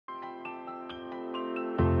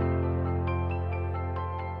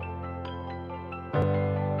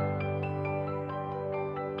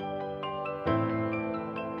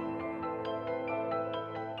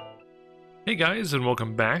Hey guys, and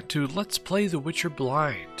welcome back to Let's Play The Witcher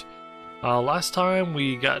Blind. Last time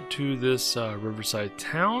we got to this riverside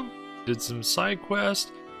town, did some side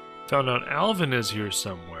quest, found out Alvin is here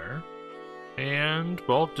somewhere, and,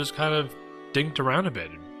 well, just kind of dinked around a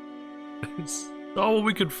bit. It's all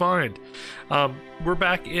we could find. We're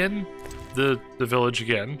back in the village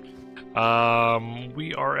again.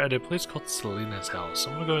 We are at a place called Selena's house.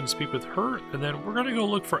 I'm going to go ahead and speak with her, and then we're going to go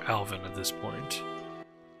look for Alvin at this point.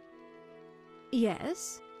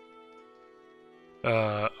 Yes?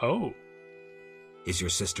 Oh. Is your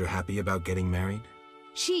sister happy about getting married?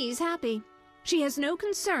 She's happy. She has no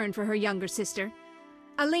concern for her younger sister.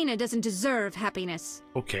 Elena doesn't deserve happiness.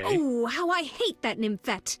 Okay. Oh, how I hate that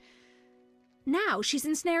nymphette! Now she's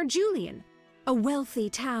ensnared Julian, a wealthy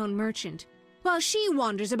town merchant, while she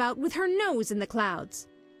wanders about with her nose in the clouds.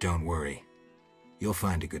 Don't worry. You'll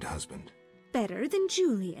find a good husband. Better than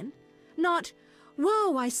Julian? Not,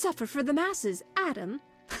 woe, I suffer for the masses, Adam.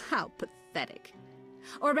 How pathetic.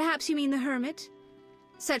 Or perhaps you mean the hermit?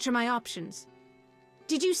 Such are my options.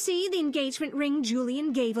 Did you see the engagement ring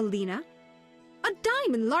Julian gave Elena? A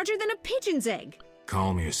diamond larger than a pigeon's egg.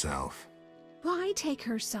 Calm yourself. Why take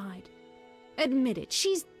her side? Admit it,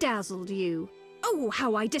 she's dazzled you. Oh,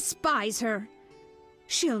 how I despise her.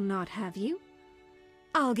 She'll not have you.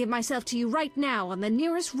 I'll give myself to you right now on the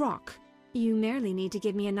nearest rock. You merely need to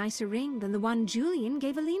give me a nicer ring than the one Julian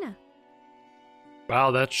gave Elena.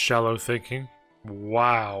 Wow, that's shallow thinking.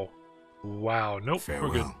 Wow. Wow. Nope.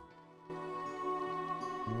 Farewell. We're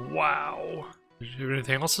good. Wow. Did you have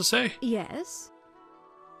anything else to say? Yes?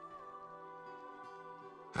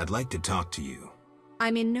 I'd like to talk to you.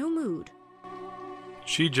 I'm in no mood.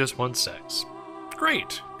 She just wants sex.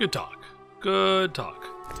 Great. Good talk. Good talk.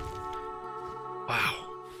 Wow.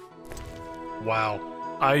 Wow.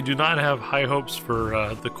 I do not have high hopes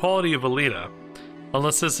for the quality of Elena.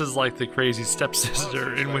 Unless this is like the crazy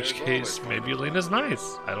stepsister, in which case maybe Elena's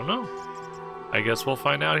nice. I don't know. I guess we'll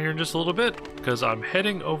find out here in just a little bit, because I'm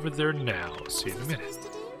heading over there now. See you in a minute.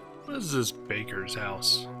 What is this baker's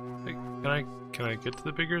house? Like, can I get to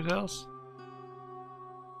the baker's house?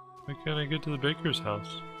 Why can't I get to the baker's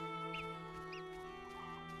house?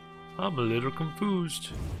 I'm a little confused.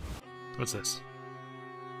 What's this?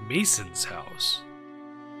 Mason's house.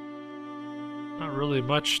 Not really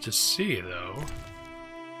much to see, though.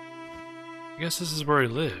 I guess this is where he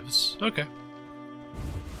lives. Okay.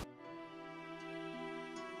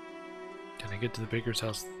 Can I get to the baker's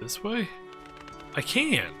house this way? I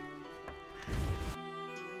can!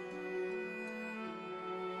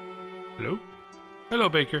 Hello? Hello,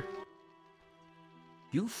 baker.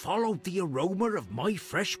 You followed the aroma of my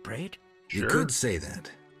fresh bread? You Sure. could say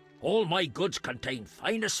that. All my goods contain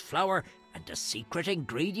finest flour and a secret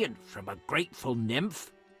ingredient from a grateful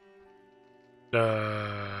nymph.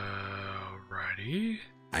 Righty.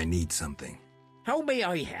 I need something. How may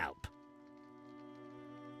I help?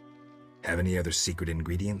 Have any other secret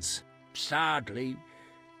ingredients? Sadly,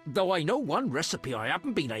 though I know one recipe I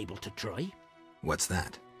haven't been able to try. What's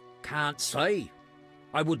that? Can't say.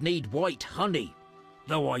 I would need white honey,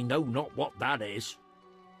 though I know not what that is.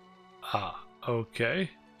 Ah, okay.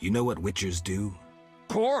 You know what witchers do?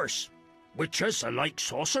 Course, witches are like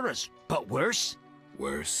sorcerers, but worse.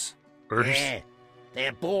 Worse. First. Yeah,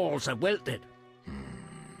 their balls are wilted.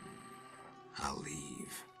 I'll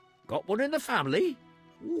leave. Got one in the family?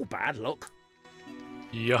 Ooh, bad luck.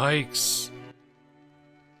 Yikes.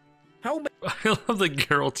 How ma- I love that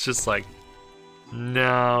Geralt's just like,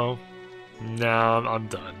 no, I'm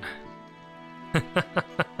done.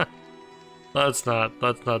 Let's not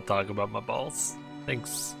talk about my balls.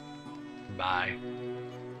 Thanks. Bye.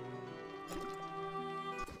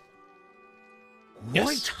 Yes.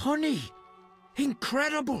 White honey!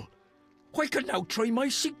 Incredible! I can now try my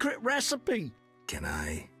secret recipe. Can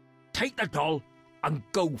I? Take the doll and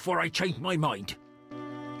go before I change my mind.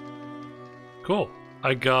 Cool.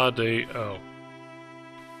 I got a... Oh.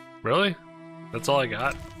 Really? That's all I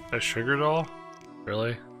got? A sugar doll?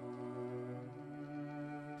 Really?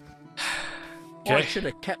 I Okay. should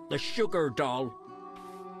have kept the sugar doll.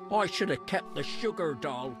 I should have kept the sugar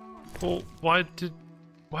doll. Well, why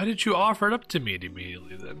did you offer it up to me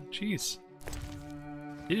immediately then? Jeez.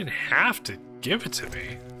 You didn't have to give it to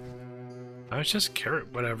me. I was just curious.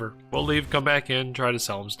 Whatever. We'll leave, come back in, try to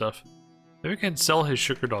sell him stuff. Maybe we can sell his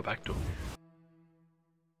sugar doll back to him.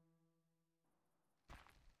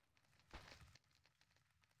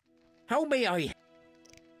 How may I?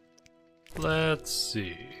 Let's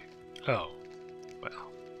see. Oh.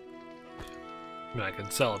 Well. I mean, I can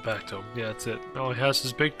sell it back to him. Yeah, that's it. All he has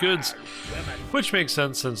is baked goods. Which makes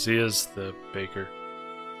sense since he is the baker.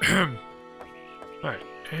 Alright.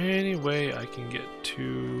 any way I can get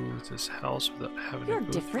to this house without having You're to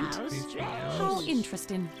go different. through anything How else?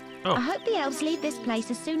 interesting. Oh. I hope the elves leave this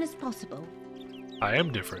place as soon as possible. I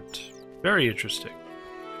am different. Very interesting.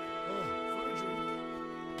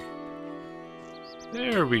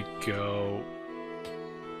 There we go.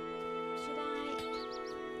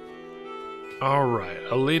 Alright,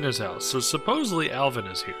 Alina's house. So supposedly Alvin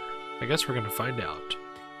is here. I guess we're gonna find out.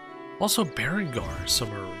 Also, Berengar is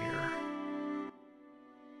somewhere around here.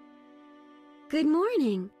 Good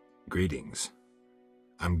morning. Greetings.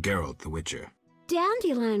 I'm Geralt the Witcher.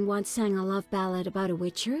 Dandelion once sang a love ballad about a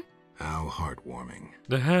witcher. How heartwarming.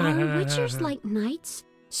 Are witchers like knights,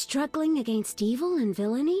 struggling against evil and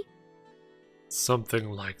villainy? Something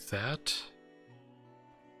like that.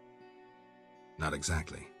 Not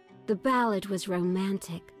exactly. The ballad was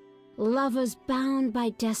romantic. Lovers bound by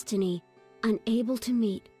destiny, unable to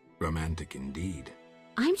meet. Romantic indeed.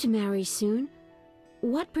 I'm to marry soon.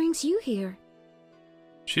 What brings you here?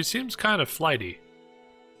 She seems kind of flighty.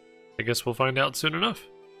 I guess we'll find out soon enough.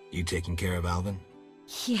 You taking care of Alvin?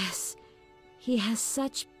 Yes, he has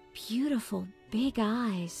such beautiful big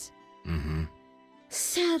eyes. Mm-hmm.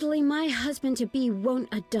 Sadly, my husband-to-be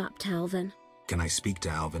won't adopt Alvin. Can I speak to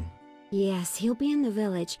Alvin? Yes, he'll be in the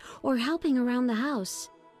village, or helping around the house.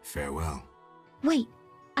 Farewell. Wait,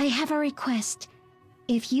 I have a request.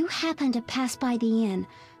 If you happen to pass by the inn,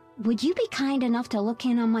 would you be kind enough to look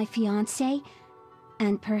in on my fiancé?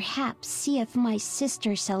 And perhaps see if my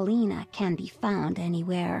sister Selena can be found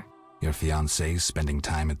anywhere. Your fiancé's spending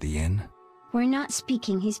time at the inn? We're not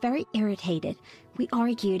speaking, he's very irritated. We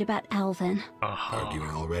argued about Alvin. Arguing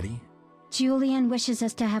already? Julian wishes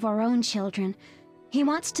us to have our own children. He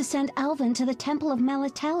wants to send Alvin to the Temple of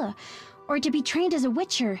Melatella, or to be trained as a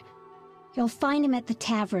witcher. You'll find him at the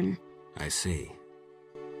tavern. I see.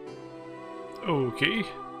 Okay.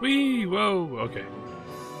 Wee, whoa, okay.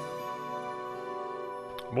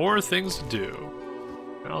 More things to do.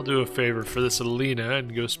 I'll do a favor for this Alina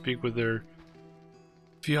and go speak with their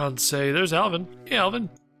fiancé. There's Alvin. Hey, Alvin.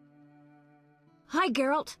 Hi,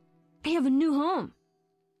 Geralt. I have a new home.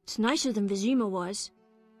 It's nicer than Vizima was.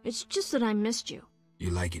 It's just that I missed you.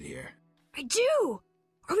 You like it here? I do!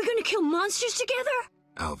 Are we gonna kill monsters together?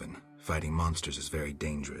 Alvin, fighting monsters is very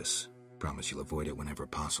dangerous. Promise you'll avoid it whenever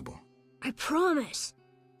possible. I promise.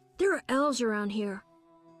 There are elves around here.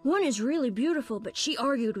 One is really beautiful, but she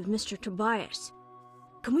argued with Mr. Tobias.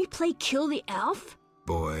 Can we play Kill the Elf?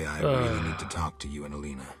 Boy, I really need to talk to you and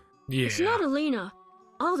Alina. Yeah. It's not Alina.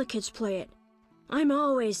 All the kids play it. I'm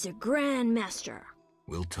always the Grand Master.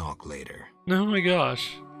 We'll talk later. Oh my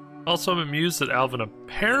gosh. Also, I'm amused that Alvin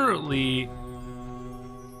apparently...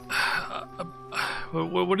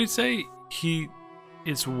 what did he say?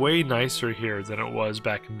 It's way nicer here than it was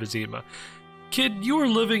back in Vizima. Kid, you were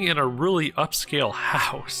living in a really upscale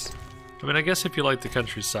house. I mean, I guess if you like the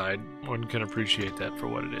countryside, one can appreciate that for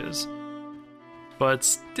what it is. But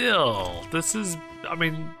still, this is... I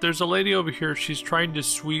mean, there's a lady over here, she's trying to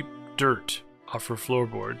sweep dirt off her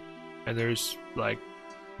floorboard. And there's, like,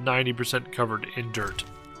 90% covered in dirt.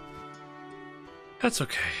 That's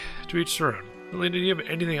okay. To each their own. Alina, do you have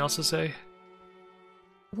anything else to say?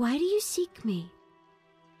 Why do you seek me?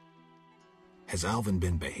 Has Alvin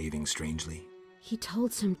been behaving strangely? He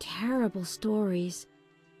told some terrible stories.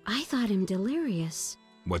 I thought him delirious.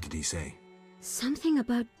 What did he say? Something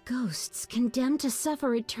about ghosts condemned to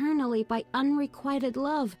suffer eternally by unrequited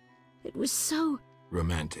love. It was so...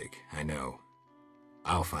 Romantic, I know.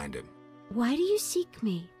 I'll find him. Why do you seek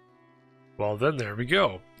me? Well, then there we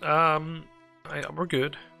go. We're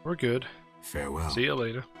good. We're good. Farewell. See you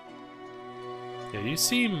later. Yeah, you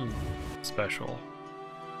seem special.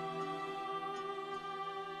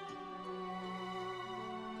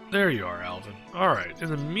 There you are, Alvin. Alright, in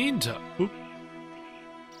the meantime... Oop.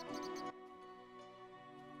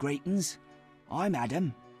 Greetings. I'm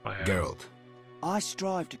Adam. I have- Geralt, I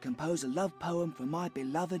strive to compose a love poem for my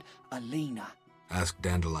beloved Alina. ask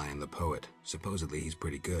Dandelion the poet. Supposedly he's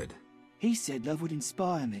pretty good. He said love would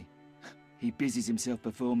inspire me. He busies himself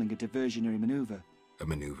performing a diversionary maneuver. A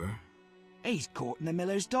maneuver? He's courting the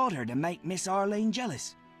miller's daughter to make Miss Arlene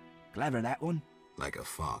jealous. Clever, that one. Like a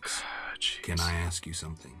fox. Jeez. Can I ask you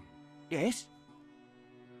something? Yes?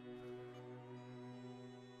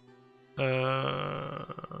 There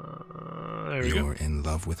we You're go. in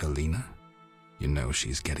love with Alina? You know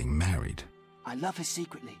she's getting married. I love her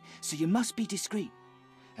secretly, so you must be discreet.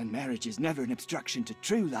 And marriage is never an obstruction to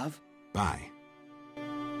true love. Bye.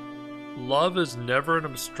 Love is never an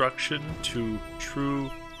obstruction to true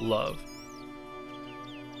love.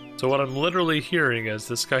 So what I'm literally hearing is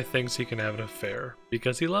this guy thinks he can have an affair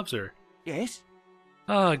because he loves her. Yes?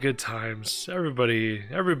 Ah, good times. Everybody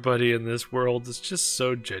in this world is just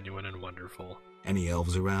so genuine and wonderful. Any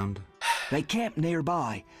elves around? They camp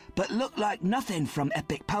nearby, but look like nothing from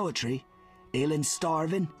epic poetry. Ill and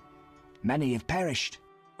starving. Many have perished.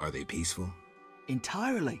 Are they peaceful?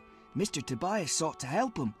 Entirely. Mr. Tobias sought to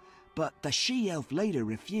help them, but the she-elf later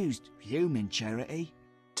refused human charity.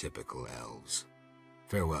 Typical elves.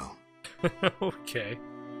 Farewell. Okay.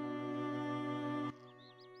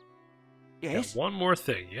 Yes? Got one more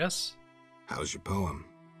thing, yes? How's your poem?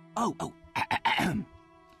 Ahem.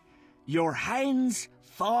 Your hands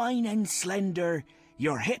fine and slender,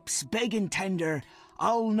 your hips big and tender,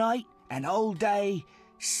 all night and all day,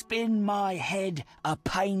 spin my head a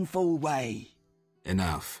painful way.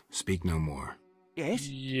 Enough. Speak no more. Yes?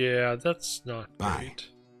 Yeah, that's not Bye.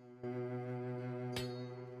 great.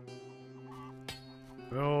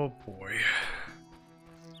 Oh boy.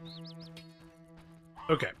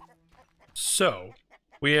 Okay. So,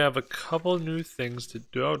 we have a couple new things to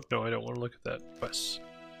do. Oh, no, I don't want to look at that quest.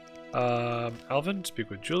 Alvin, speak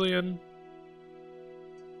with Julian.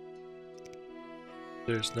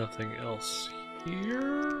 There's nothing else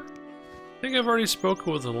here. I think I've already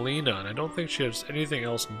spoken with Alina, and I don't think she has anything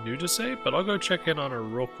else new to say, but I'll go check in on her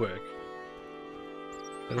real quick.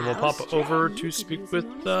 And then we'll How pop over strange. to You could speak use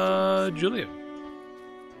with an Julian.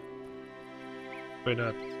 Wait,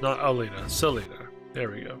 not Alina, Selena. There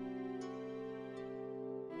we go.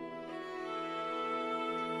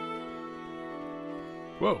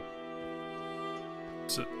 Whoa.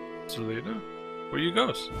 Selena? Where you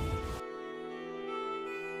goes?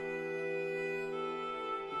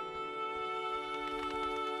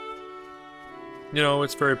 You know,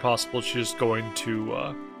 it's very possible she's just going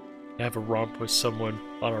to have a romp with someone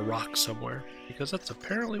on a rock somewhere, because that's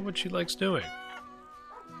apparently what she likes doing.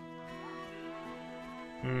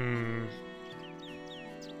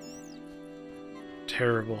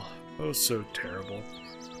 Terrible. Oh, so terrible.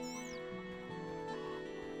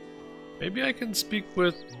 Maybe I can speak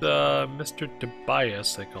with Mr.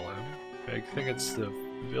 Tobias, they call him. I think it's the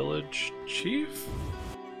village chief?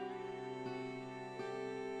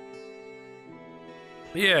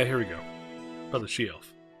 Yeah, here we go. Oh, the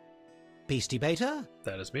she-elf. Beastie Beta?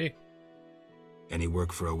 That is me. Any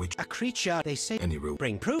work for a witch? A creature they say Any root?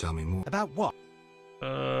 bring proof. Tell me more. About what?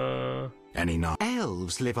 Any not?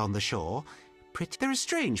 Elves live on the shore. They're a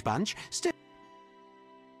strange bunch. Still,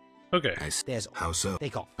 Okay. there's How so? they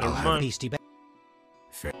got Never mind. Beastie Beta.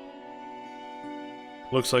 Fair.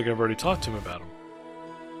 Looks like I've already talked to him about him.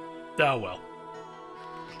 Ah, well.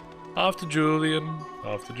 Off to Julian.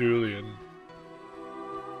 Off to Julian.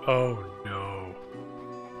 Oh, no.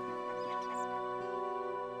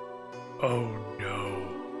 Oh, no.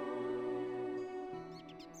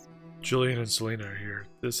 Julian and Selena are here.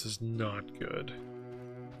 This is not good.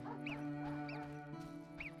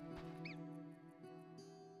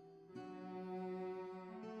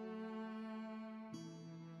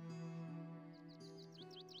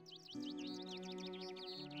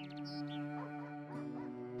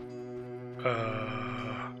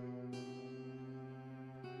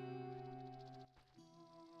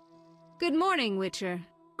 Good morning, Witcher.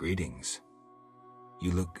 Greetings.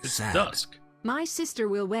 You look It's sad. dusk. My sister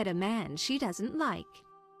will wed a man she doesn't like.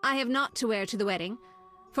 I have naught to wear to the wedding,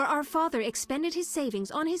 for our father expended his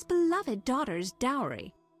savings on his beloved daughter's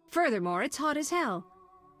dowry. Furthermore, it's hot as hell.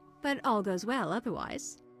 But all goes well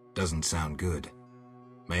otherwise. Doesn't sound good.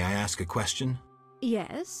 May I ask a question?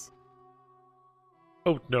 Yes?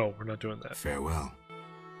 Oh, no, we're not doing that. Farewell.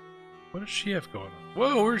 What does she have going on?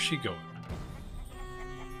 Whoa, where's she going?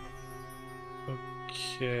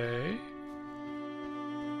 Okay.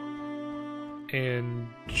 And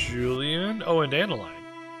Julian? Oh, and Annaline.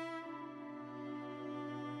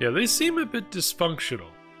 Yeah, they seem a bit dysfunctional.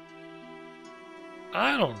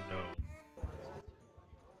 I don't know.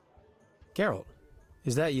 Geralt,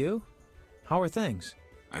 is that you? How are things?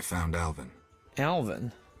 I found Alvin.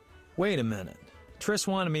 Alvin? Wait a minute. Triss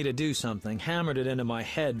wanted me to do something, hammered it into my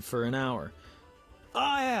head for an hour. Oh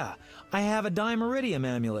yeah, I have a Dimeridium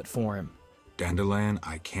amulet for him. Dandelion,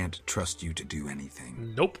 I can't trust you to do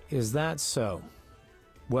anything. Nope. Is that so?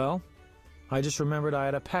 Well, I just remembered I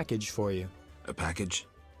had a package for you. A package?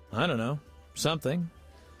 I don't know, something.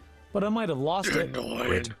 But I might have lost it.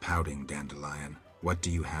 Quit pouting, Dandelion. What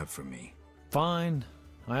do you have for me? Fine.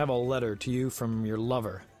 I have a letter to you from your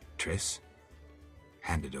lover. Triss?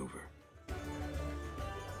 Hand it over.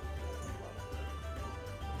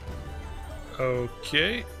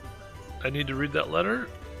 Okay. I need to read that letter.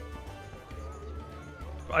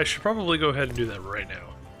 I should probably go ahead and do that right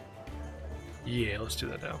now. Yeah, let's do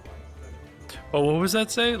that now. Oh, what was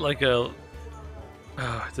that say? Like a...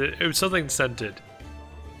 it was something scented.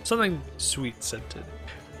 Something sweet-scented.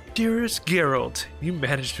 Dearest Geralt, you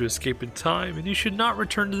managed to escape in time, and you should not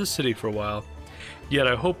return to the city for a while. Yet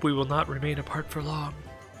I hope we will not remain apart for long.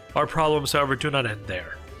 Our problems, however, do not end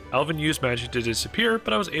there. Alvin used magic to disappear,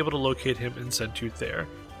 but I was able to locate him and send you there.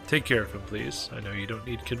 Take care of him, please. I know you don't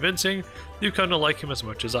need convincing. You've come to like him as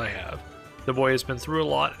much as I have. The boy has been through a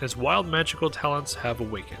lot, and his wild magical talents have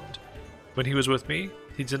awakened. When he was with me,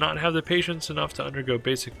 he did not have the patience enough to undergo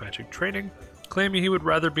basic magic training, claiming he would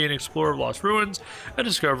rather be an explorer of lost ruins, a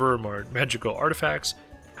discoverer of more magical artifacts.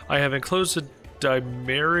 I have enclosed a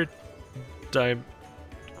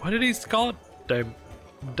what did he call it?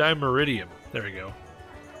 Dimeridium. There we go.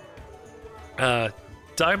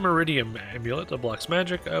 Dimeridium amulet that blocks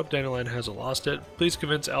magic. I hope Dandelion hasn't lost it. Please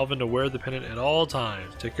convince Alvin to wear the pendant at all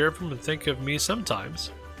times. Take care of him and think of me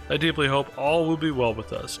sometimes. I deeply hope all will be well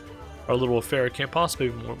with us. Our little affair can't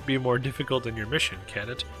possibly be more difficult than your mission, can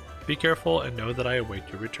it? Be careful and know that I await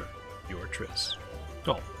your return. Your Triss.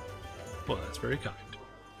 Oh, well, that's very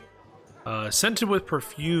kind. Scented with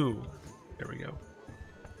perfume. There we go.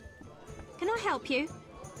 Can I help you?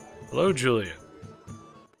 Hello, Julian.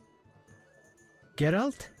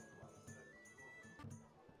 Geralt?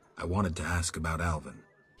 I wanted to ask about Alvin.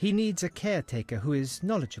 He needs a caretaker who is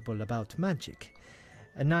knowledgeable about magic.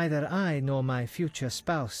 Neither I nor my future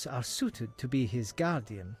spouse are suited to be his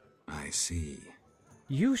guardian. I see.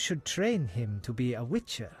 You should train him to be a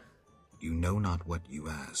witcher. You know not what you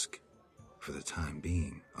ask. For the time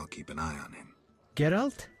being, I'll keep an eye on him.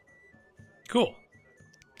 Geralt? Cool.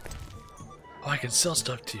 Oh, I can sell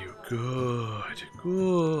stuff to you. Good.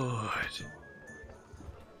 Good.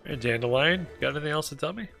 Hey, Dandelion, got anything else to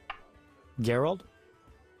tell me? Geralt?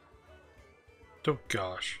 Oh,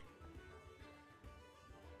 gosh.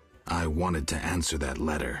 I wanted to answer that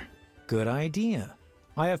letter. Good idea.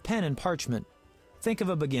 I have pen and parchment. Think of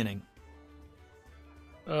a beginning.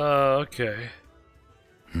 Okay.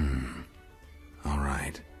 All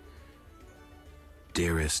right.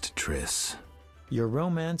 Dearest Triss. Your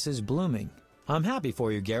romance is blooming. I'm happy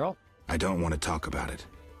for you, Geralt. I don't want to talk about it.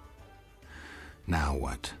 Now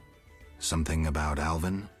what? Something about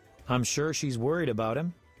Alvin? I'm sure she's worried about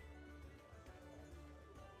him.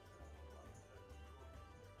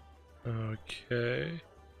 Okay.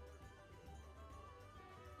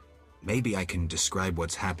 Maybe I can describe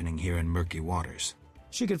what's happening here in Murky Waters.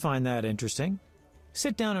 She could find that interesting.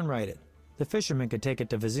 Sit down and write it. The fisherman could take it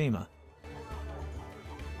to Vizima.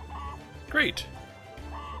 Great.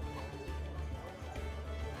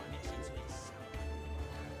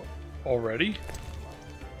 Already?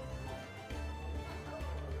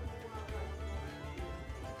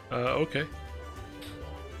 Okay.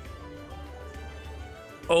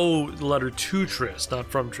 Oh, the letter to Triss, not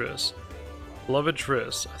from Triss. Beloved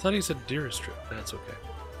Triss. I thought he said dearest Triss. That's okay.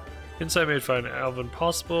 Inside made find Alvin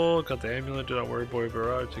possible. Got the amulet. Do not worry, boy.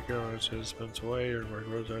 Barrage. Take care of it. It spins away. Your work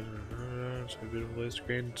roads are so beautiful place.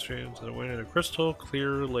 Green streams and a wind in a crystal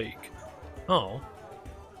clear lake. Oh.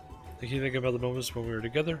 I keep thinking about the moments when we were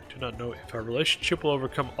together. Do not know if our relationship will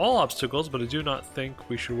overcome all obstacles, but I do not think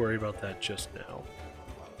we should worry about that just now.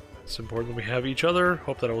 It's important that we have each other.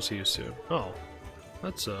 Hope that I will see you soon. Oh.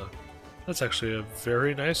 That's actually a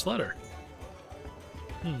very nice letter.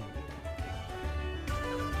 I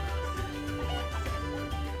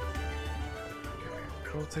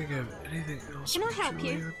don't think I have anything else. Can I help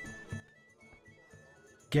you?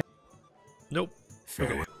 Nope.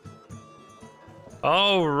 Fair. Okay.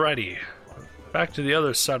 Alrighty. Back to the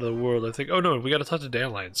other side of the world, I think. Oh no, we gotta talk to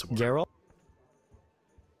Dandelion somewhere. Geralt?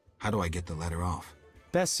 How do I get the letter off?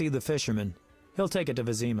 Best see the fisherman. He'll take it to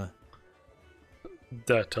Vizima.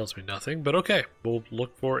 That tells me nothing, but okay. We'll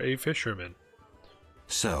look for a fisherman.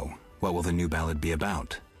 So, what will the new ballad be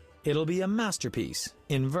about? It'll be a masterpiece,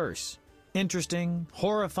 in verse. Interesting,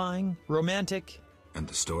 horrifying, romantic. And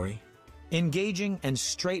the story? Engaging and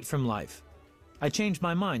straight from life. I changed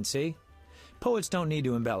my mind, see? Poets don't need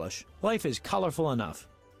to embellish. Life is colorful enough.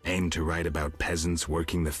 Aim to write about peasants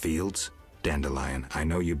working the fields? Dandelion, I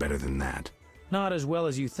know you better than that. Not as well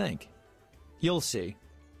as you think. You'll see.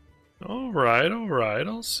 Alright,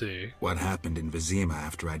 I'll see. What happened in Vizima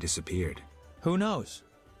after I disappeared? Who knows?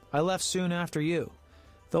 I left soon after you.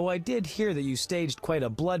 Though I did hear that you staged quite a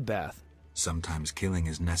bloodbath. Sometimes killing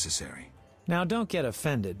is necessary. Now don't get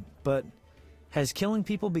offended, but has killing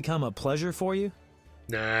people become a pleasure for you?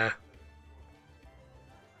 Nah.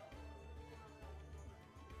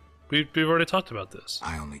 We've already talked about this.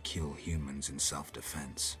 I only kill humans in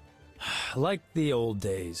self-defense. Like the old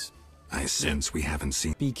days. I sense we haven't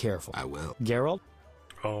seen... Be careful. I will. Geralt?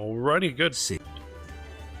 Alrighty, good. See.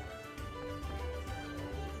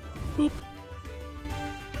 Boop.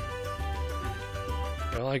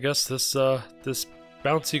 Well, I guess this this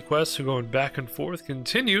bouncy quest of going back and forth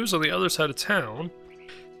continues on the other side of town.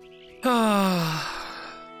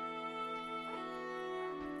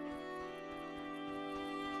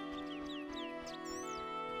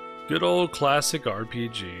 Good old classic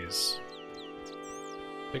RPGs.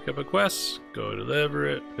 Pick up a quest, go deliver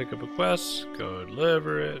it. Pick up a quest, go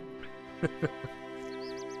deliver it.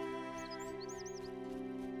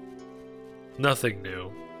 Nothing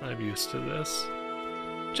new. I'm used to this.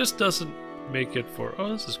 Just doesn't make it for... Oh,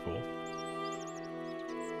 this is cool.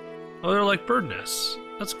 Oh, they're like bird nests.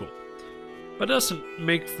 That's cool. But it doesn't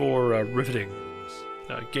make for riveting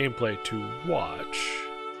gameplay to watch.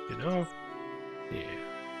 You know? Yeah.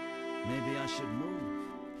 Maybe I should move.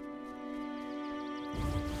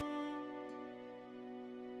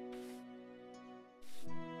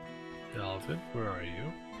 Alvin, where are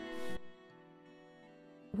you?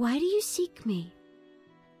 Why do you seek me?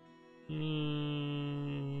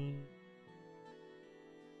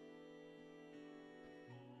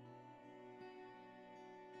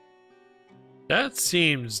 That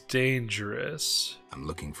seems dangerous. I'm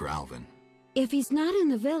looking for Alvin. If he's not in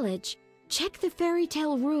the village, check the fairy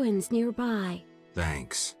tale ruins nearby.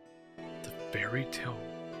 Thanks. The fairy tale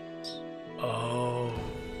ruins. Oh.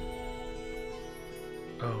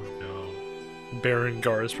 Oh no.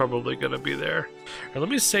 Berengar is probably gonna be there. Now, let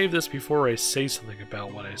me save this before I say something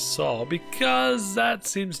about what I saw, because that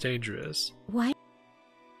seems dangerous. Why?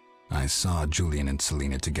 I saw Julian and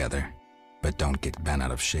Selena together, but don't get bent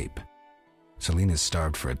out of shape. Selena's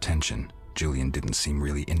starved for attention. Julian didn't seem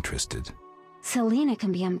really interested. Selena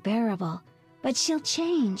can be unbearable, but she'll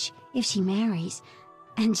change if she marries.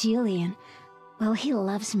 And Julian, well, he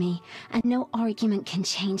loves me, and no argument can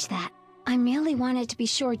change that. I merely wanted to be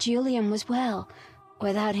sure Julian was well,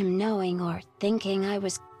 without him knowing or thinking I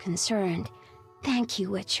was concerned. Thank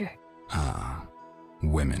you, Witcher. Ah,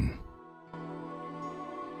 women.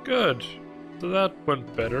 Good. So that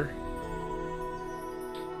went better.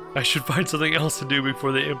 I should find something else to do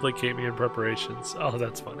before they implicate me in preparations. Oh,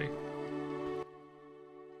 that's funny.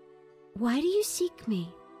 Why do you seek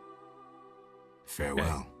me?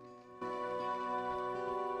 Farewell.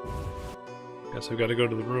 Guess I've got to go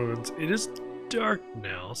to the ruins. It is dark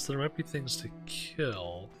now, so there might be things to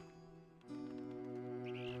kill.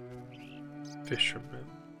 Fisherman.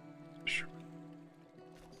 Fisherman.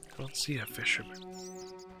 I don't see a fisherman.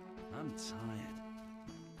 I'm tired.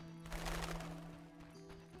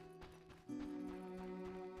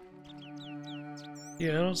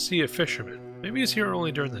 Yeah, I don't see a fisherman. Maybe he's here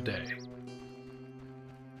only during the day.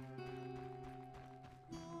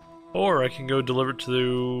 Or I can go deliver it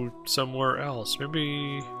to somewhere else.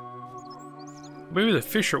 Maybe the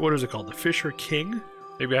Fisher, what is it called? The Fisher King?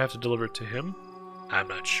 Maybe I have to deliver it to him? I'm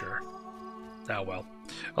not sure. Ah, well.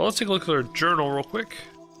 Let's take a look at our journal real quick.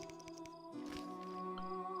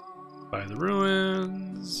 By the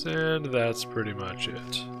ruins, and that's pretty much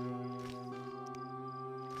it.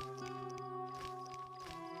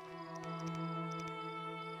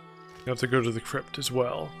 You have to go to the crypt as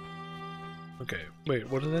well. Okay, wait,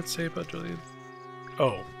 what did that say about Julian?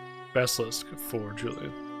 Oh, basilisk for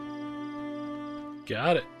Julian.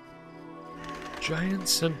 Got it. Giant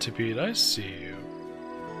centipede, I see you.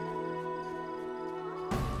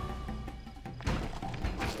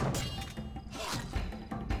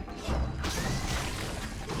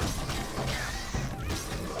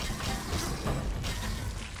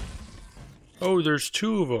 Oh, there's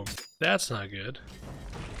two of them. That's not good.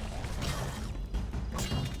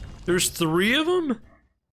 There's three of them?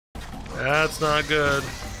 That's not good.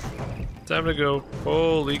 Time to go.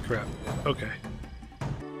 Holy crap. Okay.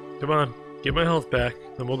 Come on. Get my health back.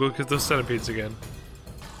 Then we'll go get those centipedes again.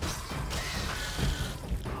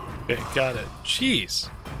 Okay, got it. Jeez.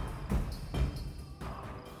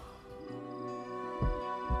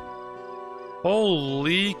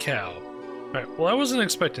 Holy cow. Alright, well I wasn't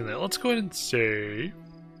expecting that. Let's go ahead and save.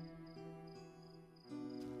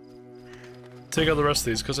 Take out the rest of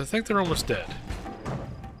these, because I think they're almost dead.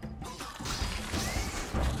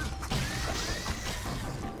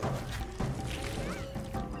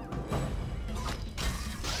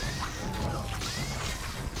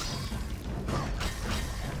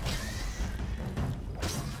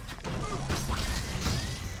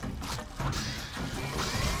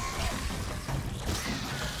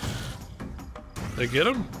 Did I get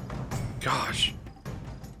him? Gosh.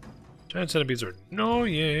 Giant centipedes are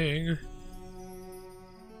annoying.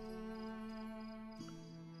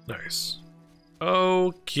 Nice.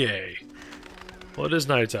 Okay. Well, it is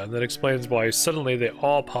nighttime. That explains why suddenly they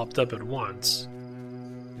all popped up at once.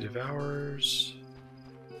 Devours.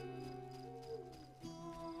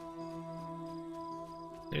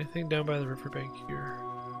 Anything down by the riverbank here?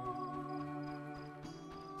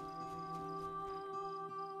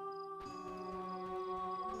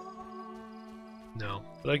 No,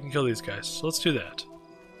 but I can kill these guys, so let's do that.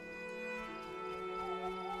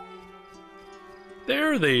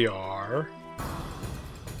 There they are.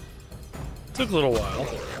 Took a little while.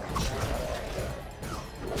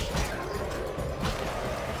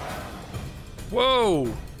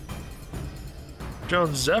 Whoa!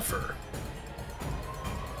 John Zephyr.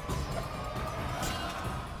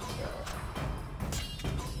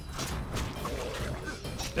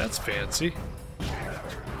 That's fancy.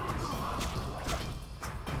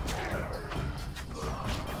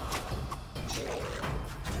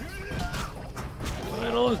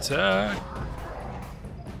 Final attack.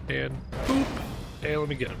 And boop. And let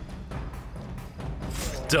me get him.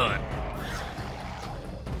 Done.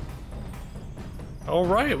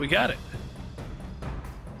 Alright, we got it.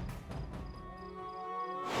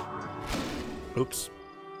 Oops.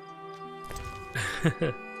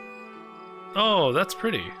 Oh, that's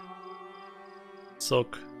pretty.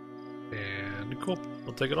 Silk. And cool.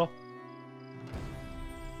 We'll take it all.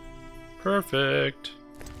 Perfect.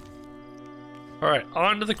 Alright,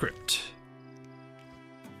 on to the crypt.